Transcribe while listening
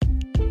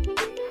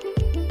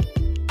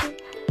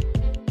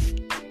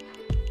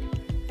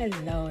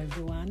Hello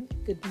everyone,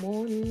 good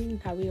morning.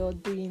 How are we all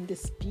doing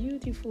this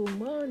beautiful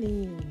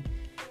morning?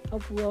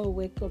 Hope we all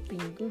wake up in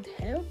good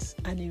health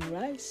and in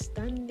right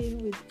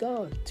standing with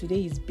God.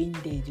 Today is bean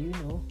day,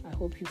 I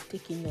hope you've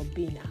taken your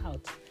bean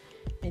out.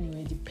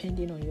 Anyway,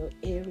 depending on your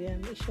area,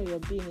 make sure your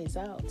bean is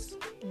out.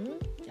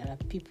 There are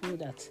people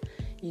that,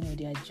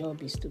 their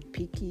job is to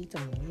pick it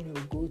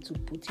and, go to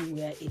put it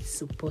where it's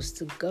supposed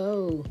to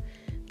go.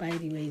 By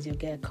the way, you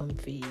get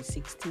comfy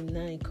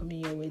 69 coming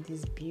your way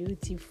this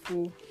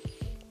beautiful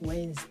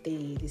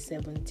Wednesday, the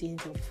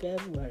 17th of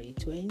February,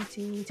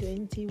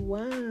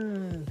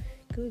 2021.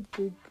 Good.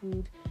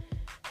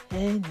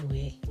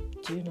 Anyway,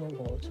 do you know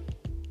what?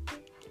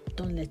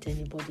 Don't let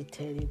anybody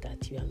tell you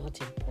that you are not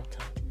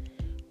important.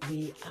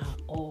 We are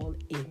all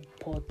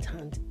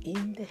important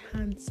in the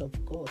hands of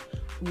God.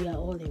 We are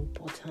all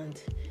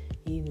important,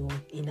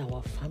 in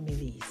our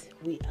families.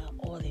 We are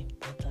all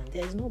important.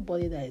 There is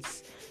nobody that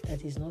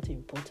is not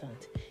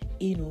important.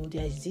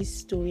 There is this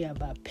story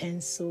about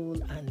pencil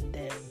and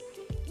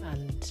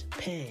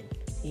pen.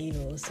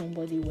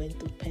 Somebody went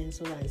to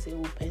pencil and said,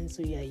 "Oh,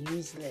 pencil, you are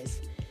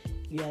useless.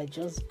 You are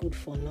just good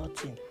for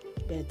nothing."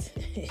 But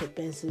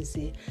pencil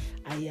say,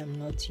 "I am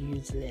not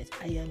useless.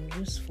 I am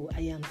useful.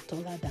 I am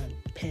taller than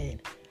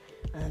pen."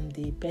 And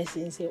the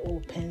person say,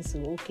 "Oh,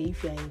 pencil, okay,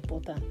 if you are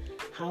important,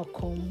 how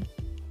come,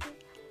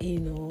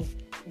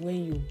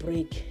 when you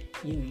break,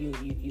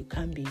 you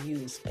can't be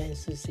used?"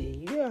 Pencil say,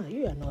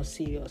 you are not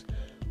serious.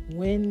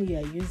 When you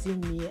are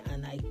using me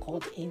and I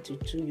cut into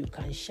two, you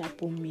can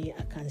sharpen me,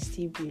 I can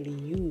still be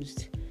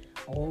reused.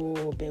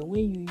 Oh, but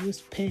when you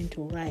use pen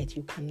to write,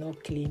 you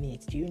cannot clean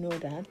it. Do you know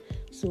that?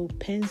 So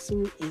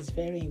pencil is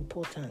very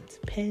important.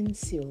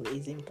 Pencil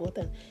is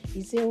important.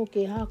 You say,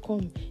 okay, how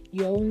come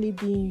you're only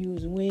being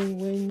used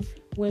when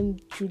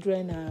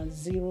children are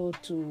 0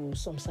 to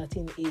some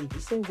certain age? You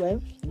say, well,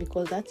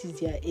 because that is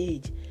their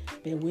age.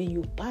 But when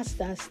you pass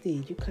that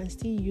stage, you can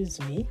still use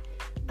me.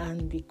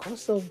 And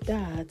because of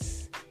that,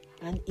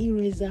 an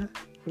eraser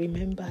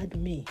remembered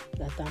me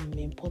that I'm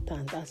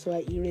important. That's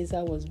why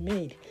eraser was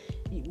made.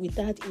 With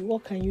that,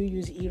 what can you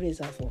use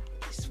eraser for?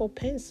 It's for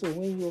pencil.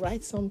 When you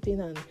write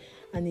something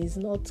and it's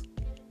not,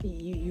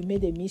 you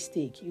made a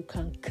mistake, you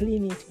can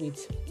clean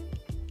it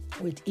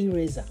with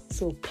eraser.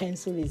 So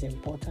pencil is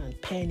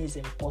important, pen is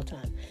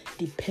important,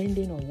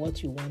 depending on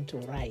what you want to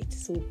write.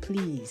 So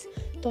please,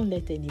 don't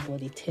let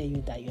anybody tell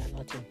you that you are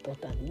not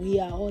important. We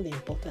are all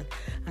important.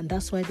 And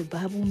that's why the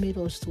Bible made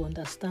us to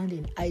understand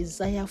in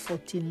Isaiah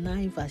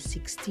 49 verse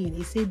 16.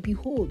 It said,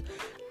 "Behold,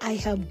 I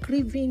have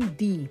graven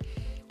thee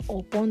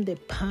upon the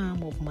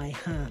palm of my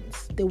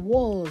hands. The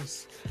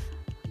walls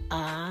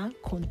are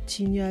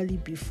continually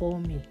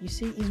before me." You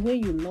see, it's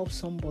when you love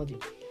somebody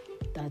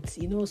that,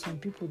 some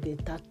people, they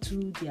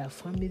tattoo their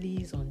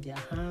families on their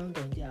hand,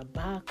 on their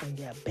back, on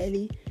their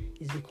belly.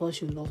 It's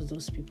because you love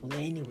those people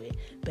anyway.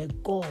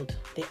 But God,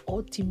 the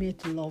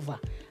ultimate lover,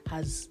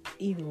 has,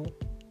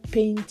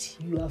 paint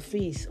your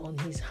face on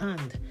his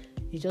hand.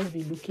 You just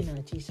be looking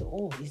at you, so,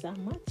 oh, is that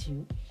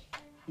Matthew?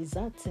 Is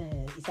that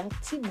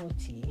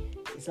Timothy?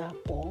 Is that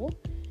Paul?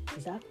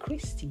 Is that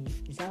Christy?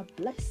 Is that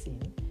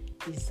Blessing?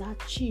 Is that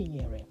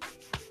Chinyere?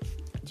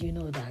 Do you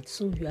know that?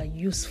 So you are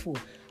useful.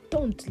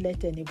 Don't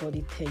let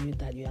anybody tell you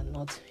that you are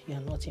not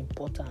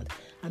important.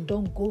 And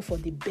don't go for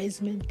the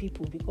basement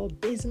people, because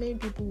basement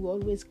people will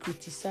always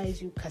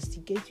criticize you,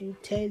 castigate you,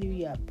 tell you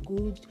you are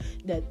good,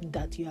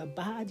 that you are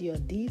bad, you are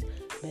this.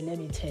 But let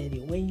me tell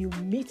you, when you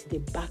meet the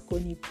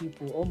balcony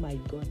people, oh my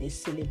God, they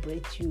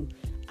celebrate you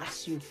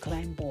as you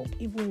climb up.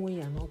 Even when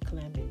you are not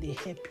climbing, they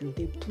help you,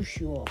 they push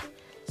you up.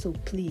 So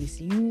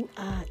please, you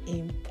are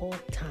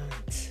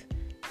important.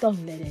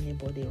 Don't let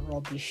anybody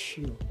rubbish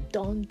you.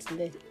 Don't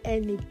let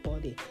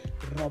anybody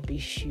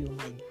rubbish you,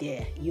 my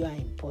dear. You are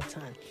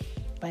important.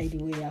 By the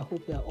way, I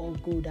hope we are all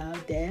good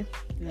out there.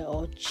 We are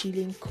all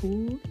chilling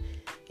cool.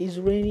 It's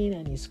raining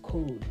and it's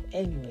cold.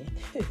 Anyway,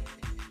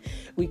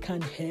 we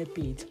can't help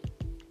it.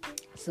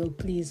 So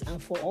please, and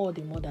for all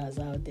the mothers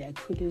out there,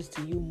 kudos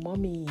to you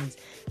mummies.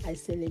 I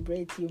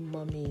celebrate you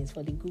mummies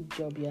for the good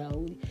job you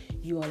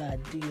all are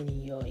doing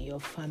in your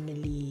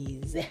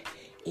families.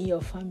 In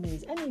your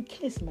families. And in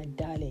case, my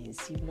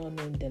darlings, you've not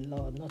known the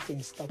Lord,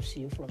 nothing stops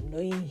you from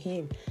knowing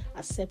him.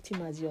 Accept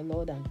him as your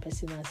Lord and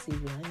personal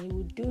Savior, and he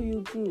will do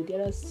you good.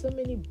 There are so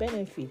many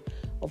benefits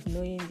of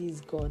knowing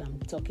this God I'm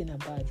talking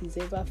about. He's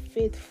ever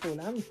faithful.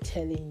 I'm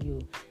telling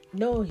you.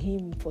 Know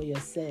him for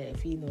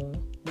yourself,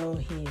 know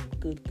him.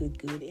 Good.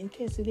 In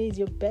case today is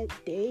your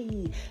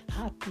birthday,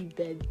 happy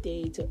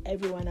birthday to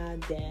everyone out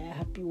there.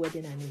 Happy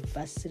wedding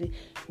anniversary.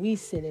 We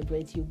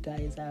celebrate you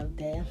guys out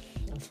there.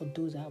 And for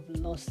those who have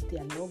lost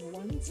their loved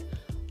ones,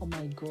 oh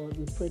my God,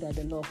 we pray that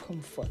the Lord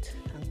comfort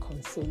and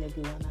console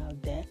everyone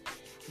out there.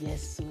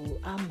 Yes, so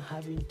I'm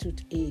having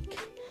toothache.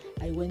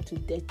 I went to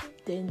the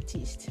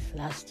dentist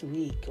last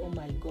week. Oh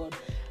my God,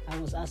 I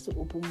was asked to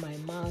open my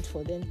mouth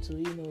for them to,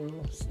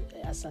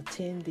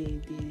 ascertain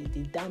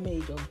the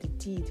damage of the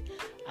teeth.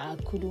 I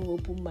couldn't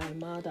open my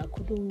mouth. I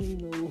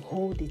couldn't,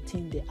 hold the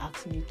thing they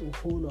asked me to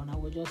hold on. I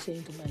was just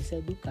saying to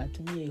myself, look at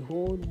me,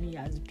 hold me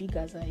as big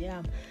as I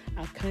am.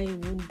 I can't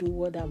even do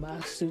what I'm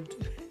asked to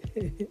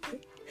do.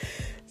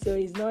 So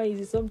it's not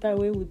easy. Sometimes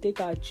when we take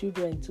our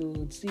children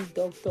to see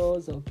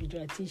doctors or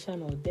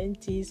pediatrician or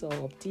dentist or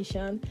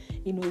optician,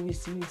 we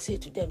say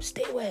to them,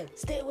 stay well.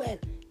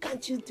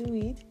 Can't you do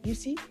it? You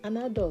see, an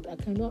adult, I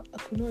could not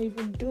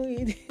even do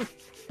it.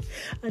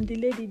 And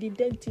the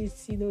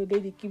dentist,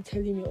 lady keep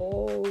telling me,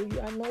 oh, you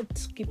are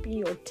not keeping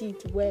your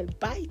teeth well.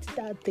 Bite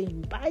that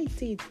thing,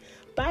 bite it.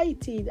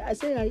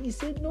 He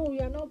said, no,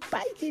 you are not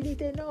biting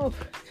it enough.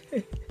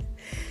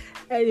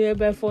 Anyway,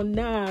 but for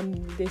now,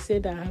 they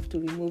said I have to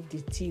remove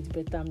the teeth,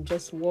 but I'm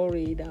just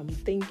worried. I'm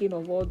thinking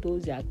of all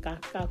those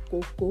yakaka,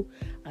 coco,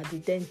 and the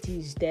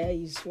dentist there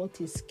is what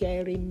is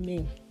scaring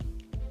me.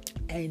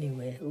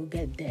 Anyway, we'll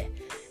get there.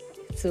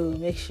 So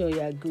make sure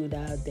you are good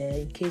out there.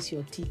 In case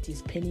your teeth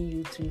is paining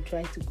you, to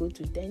try to go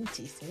to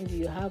dentist. Maybe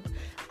you have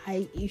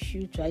eye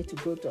issue, try to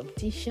go to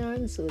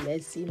optician. So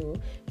let's,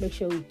 make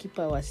sure we keep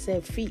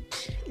ourselves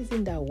fit.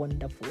 Isn't that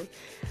wonderful?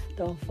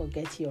 Don't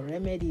forget your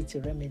remedy to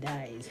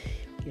remedize.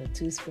 Your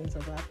 2 spoons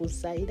of apple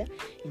cider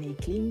in a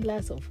clean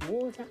glass of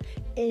water,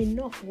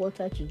 enough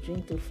water to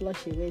drink to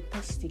flush away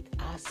toxic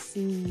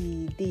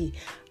acid.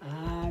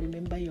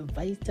 Remember your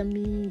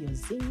vitamin, your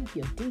zinc,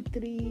 your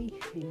D3.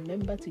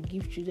 Remember to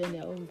give children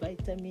their own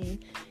vitamin,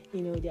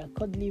 their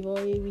cod liver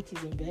oil, which is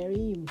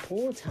very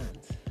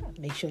important.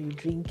 Make sure you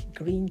drink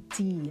green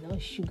tea,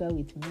 not sugar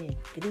with milk.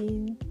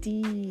 Green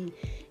tea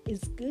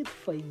is good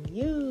for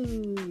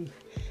you.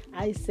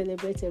 I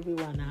celebrate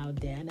everyone out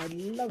there and I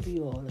love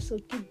you all. So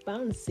keep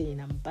bouncing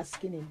and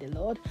basking in the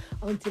Lord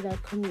until I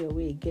come your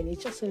way again.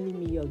 It's just only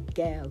me, your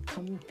girl,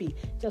 Comfy,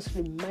 just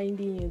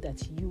reminding you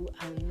that you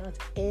are not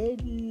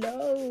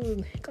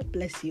alone. God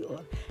bless you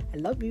all. I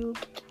love you.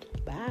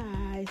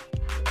 Bye.